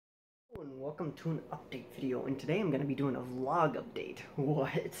welcome to an update video, and today I'm going to be doing a vlog update.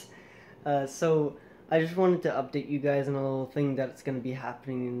 What? So I just wanted to update you guys on a little thing that's going to be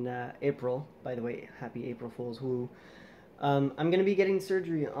happening in April. By the way, happy April Fool's, woo. I'm going to be getting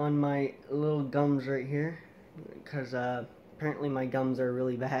surgery on my little gums right here, because apparently my gums are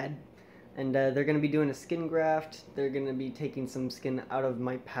really bad. And they're going to be doing a skin graft. They're going to be taking some skin out of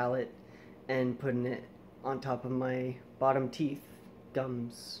my palate and putting it on top of my bottom teeth,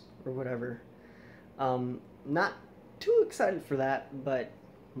 gums, or whatever. Not too excited for that, but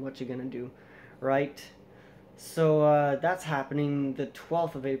what you gonna do, right? So that's happening the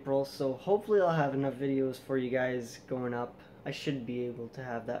 12th of April, so hopefully I'll have enough videos for you guys going up. I should be able to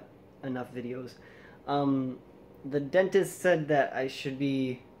have that enough videos. The dentist said that I should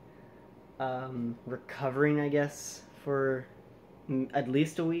be recovering, I guess, for at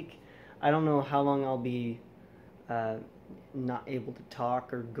least a week. I don't know how long I'll be not able to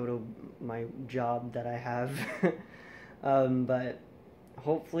talk or go to my job that I have. But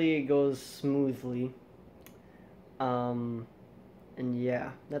hopefully it goes smoothly. And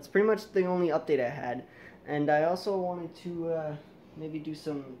yeah, that's pretty much the only update I had. And I also wanted to maybe do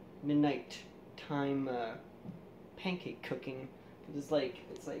some midnight time pancake cooking. It's like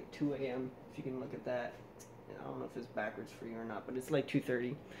 2 a.m. if you can look at that. I don't know if it's backwards for you or not, but it's like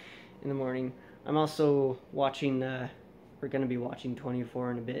 2:30 in the morning. I'm also watching we're gonna be watching 24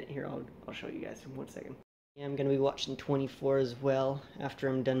 in a bit. Here, I'll show you guys in 1 second. Yeah, I'm gonna be watching 24 as well after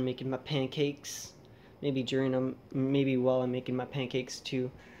I'm done making my pancakes. Maybe maybe while I'm making my pancakes too.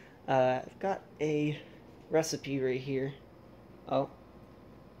 I've got a recipe right here. Oh,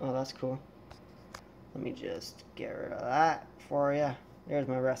 that's cool. Let me just get rid of that for you. There's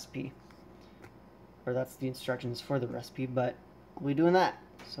my recipe. Or that's the instructions for the recipe, but I'll be doing that.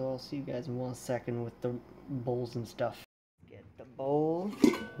 So I'll see you guys in 1 second with the bowls and stuff. Get the bowl,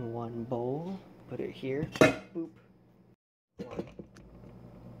 one bowl, put it here, boop.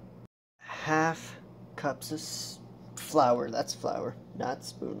 1/2 cups of flour. That's flour, not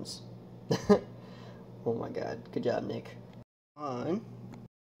spoons. Oh my god, good job, Nick. On.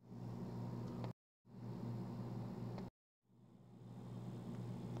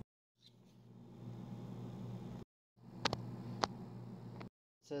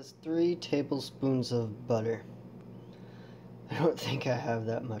 It says 3 tablespoons of butter. I don't think I have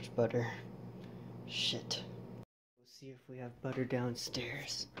that much butter. Shit. We'll see if we have butter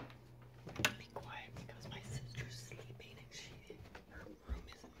downstairs. Be quiet because my sister's sleeping and her room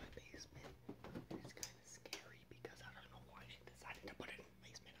is in my basement. It's kind of scary because I don't know why she decided to put it in the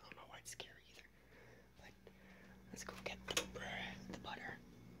basement. I don't know why it's scary either. But let's go get the butter.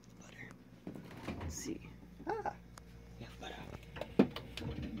 Let's see. Ah! We have butter.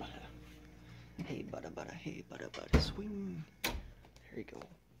 Hey, butter, hey, butter, swing. There you go.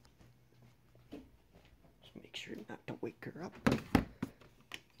 Just make sure not to wake her up. Grab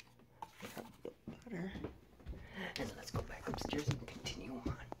the butter. And let's go back upstairs and continue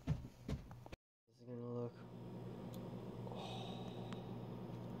on. This is gonna look... Oh.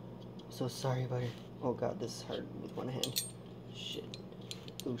 So sorry, buddy. Oh god, this is hard with one hand. Shit.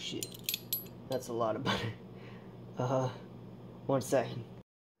 Oh shit. That's a lot of butter. 1 second.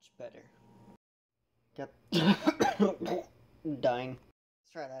 Much better. Dying.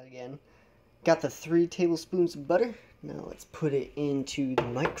 Let's try that again. Got the 3 tablespoons of butter. Now let's put it into the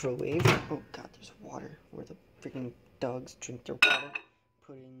microwave. Oh god, there's water where the freaking dogs drink their water.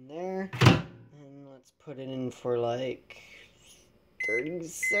 Put it in there. And let's put it in for like 30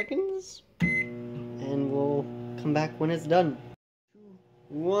 seconds. And we'll come back when it's done. 2,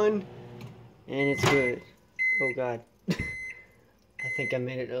 1. And it's good. Oh god. I think I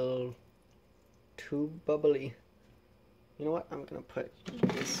made it a little too bubbly. You know what? I'm gonna put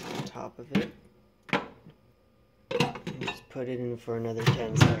this on top of it. And just put it in for another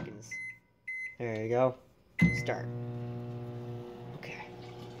 10 seconds. There you go. Start. Okay.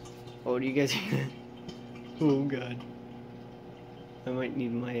 Oh, do you guys hear that? Oh god. I might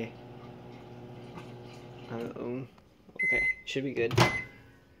need my... Uh-oh. Okay, should be good.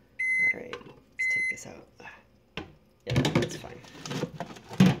 Alright, let's take this out. Yeah, that's fine.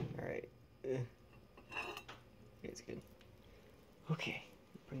 Alright. It's good. Okay,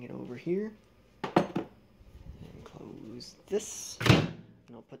 bring it over here. And close this. And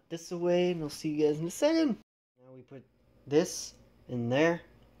I'll put this away, and I'll see you guys in a second. Now we put this in there,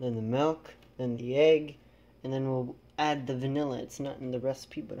 then the milk, then the egg, and then we'll add the vanilla. It's not in the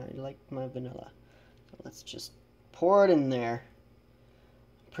recipe, but I like my vanilla. So let's just pour it in there.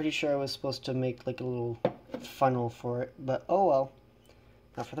 Pretty sure I was supposed to make like a little funnel for it, but oh well.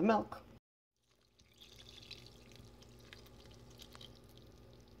 Now for the milk.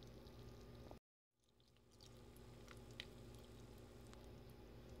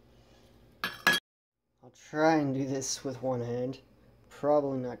 try and do this with one hand.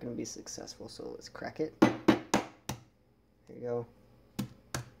 Probably not going to be successful, so let's crack it. There you go.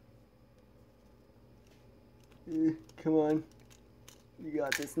 Come on. You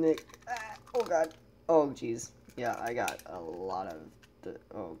got this, Nick. Ah, oh, God. Oh, jeez. Yeah, I got a lot of the...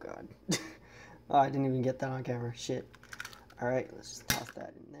 Oh, God. Oh, I didn't even get that on camera. Shit. Alright, let's just toss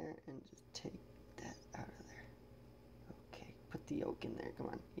that in there and just take that out of there. Okay, put the yolk in there. Come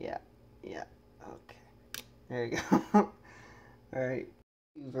on. Yeah. Yeah. Okay. There you go. Alright.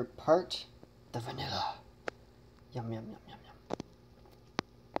 Over part the vanilla. Yum, yum, yum, yum, yum.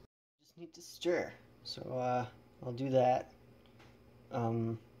 Just need to stir. So, I'll do that.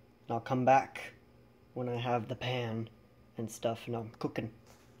 I'll come back when I have the pan and stuff and I'm cooking.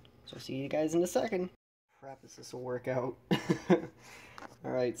 So I'll see you guys in a second. Crap, this will work out.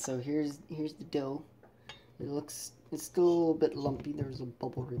 Alright, so here's the dough. It's still a little bit lumpy. There's a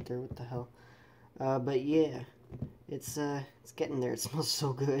bubble right there. What the hell? But yeah, it's getting there. It smells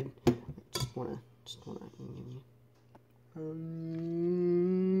so good. Just wanna.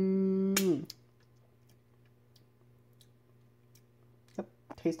 Yep,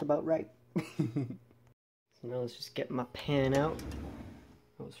 tastes about right. So now let's just get my pan out.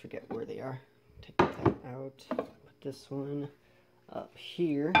 I always forget where they are. Take that out. Put this one up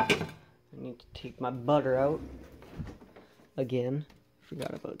here. I need to take my butter out. Again,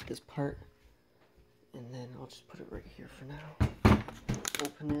 forgot about this part. And then I'll just put it right here for now.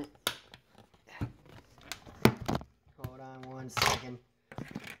 Open it. Hold on one second.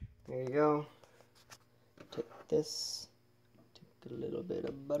 There you go. Take this. Take a little bit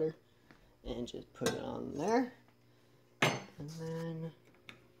of butter. And just put it on there. And then...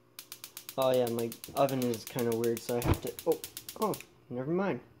 Oh yeah, my oven is kind of weird, so I have to... Oh, never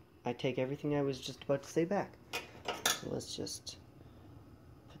mind. I take everything I was just about to say back. So let's just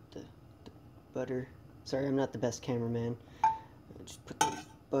put the butter... Sorry, I'm not the best cameraman. I'll just put the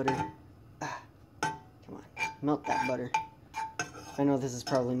butter... come on, melt that butter. I know this is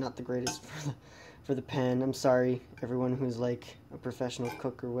probably not the greatest for the pan. I'm sorry, everyone who's like a professional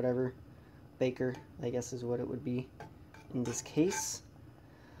cook or whatever. Baker, I guess is what it would be in this case.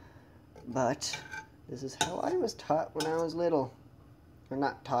 But this is how I was taught when I was little. Or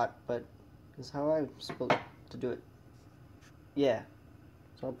not taught, but this is how I was supposed to do it. Yeah.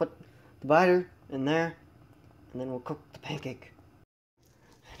 So I'll put the batter in there, and then we'll cook the pancake.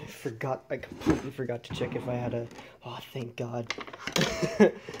 And I completely forgot to check if I had a, oh thank God,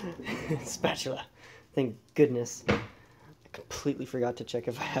 spatula. Thank goodness. I completely forgot to check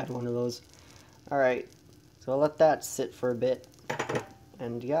if I had one of those. Alright, so I'll let that sit for a bit.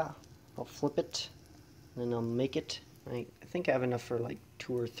 And yeah. I'll flip it, and then I'll make it. I think I have enough for like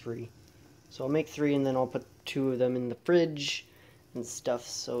 2 or 3. So I'll make 3, and then I'll put 2 of them in the fridge and stuff.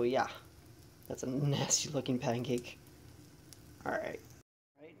 So yeah, that's a nasty looking pancake. Alright.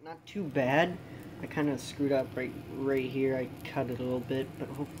 Not too bad. I kind of screwed up right here. I cut it a little bit, but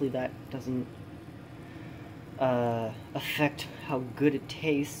hopefully that doesn't affect how good it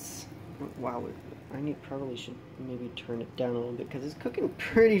tastes. Wow, I probably should maybe turn it down a little bit because it's cooking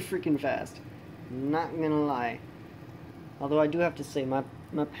pretty freaking fast. Not gonna lie. Although I do have to say my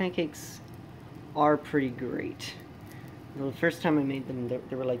pancakes are pretty great. You know, the first time I made them,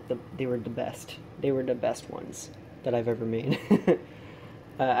 they were like they were the best. They were the best ones that I've ever made.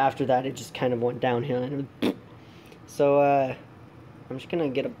 After that, it just kind of went downhill. And so I'm just gonna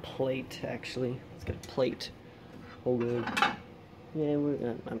get a plate. Actually, let's get a plate. Oh good. Yeah,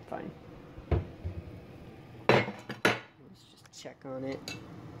 I'm fine. Let's just check on it.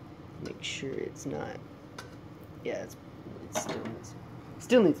 Make sure it's not. Yeah, it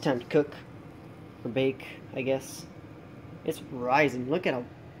still needs time to cook or bake, I guess. It's rising. Look at how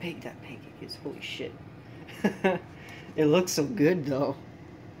big that pancake is. Holy shit. It looks so good though.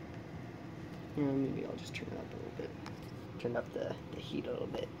 Maybe I'll just turn it up a little bit. Turn up the heat a little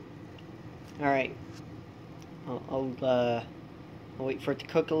bit. Alright. I'll wait for it to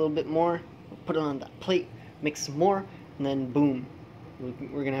cook a little bit more. I'll put it on that plate, mix some more, and then boom.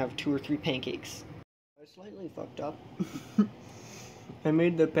 We're gonna have 2 or 3 pancakes. I slightly fucked up. I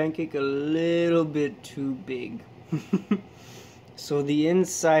made the pancake a little bit too big. So the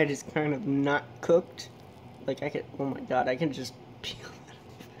inside is kind of not cooked. Like oh my god, I can just peel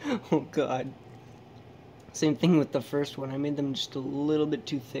it. Oh god. Same thing with the first one. I made them just a little bit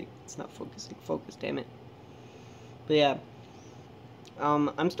too thick. It's not focusing. Focus, damn it. But yeah.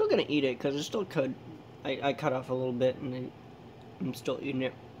 I'm still gonna eat it because it's still cut. I cut off a little bit and I'm still eating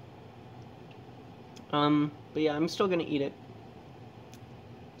it. But yeah, I'm still gonna eat it.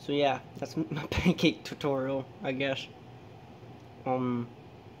 So yeah, that's my pancake tutorial, I guess. There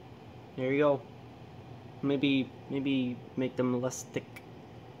you go. Maybe make them less thick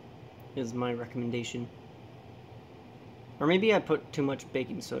is my recommendation. Or maybe I put too much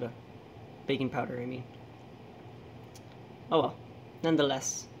baking soda. Baking powder, I mean. Oh well.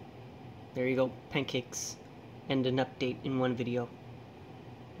 Nonetheless, there you go, pancakes, and an update in one video.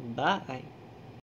 Bye.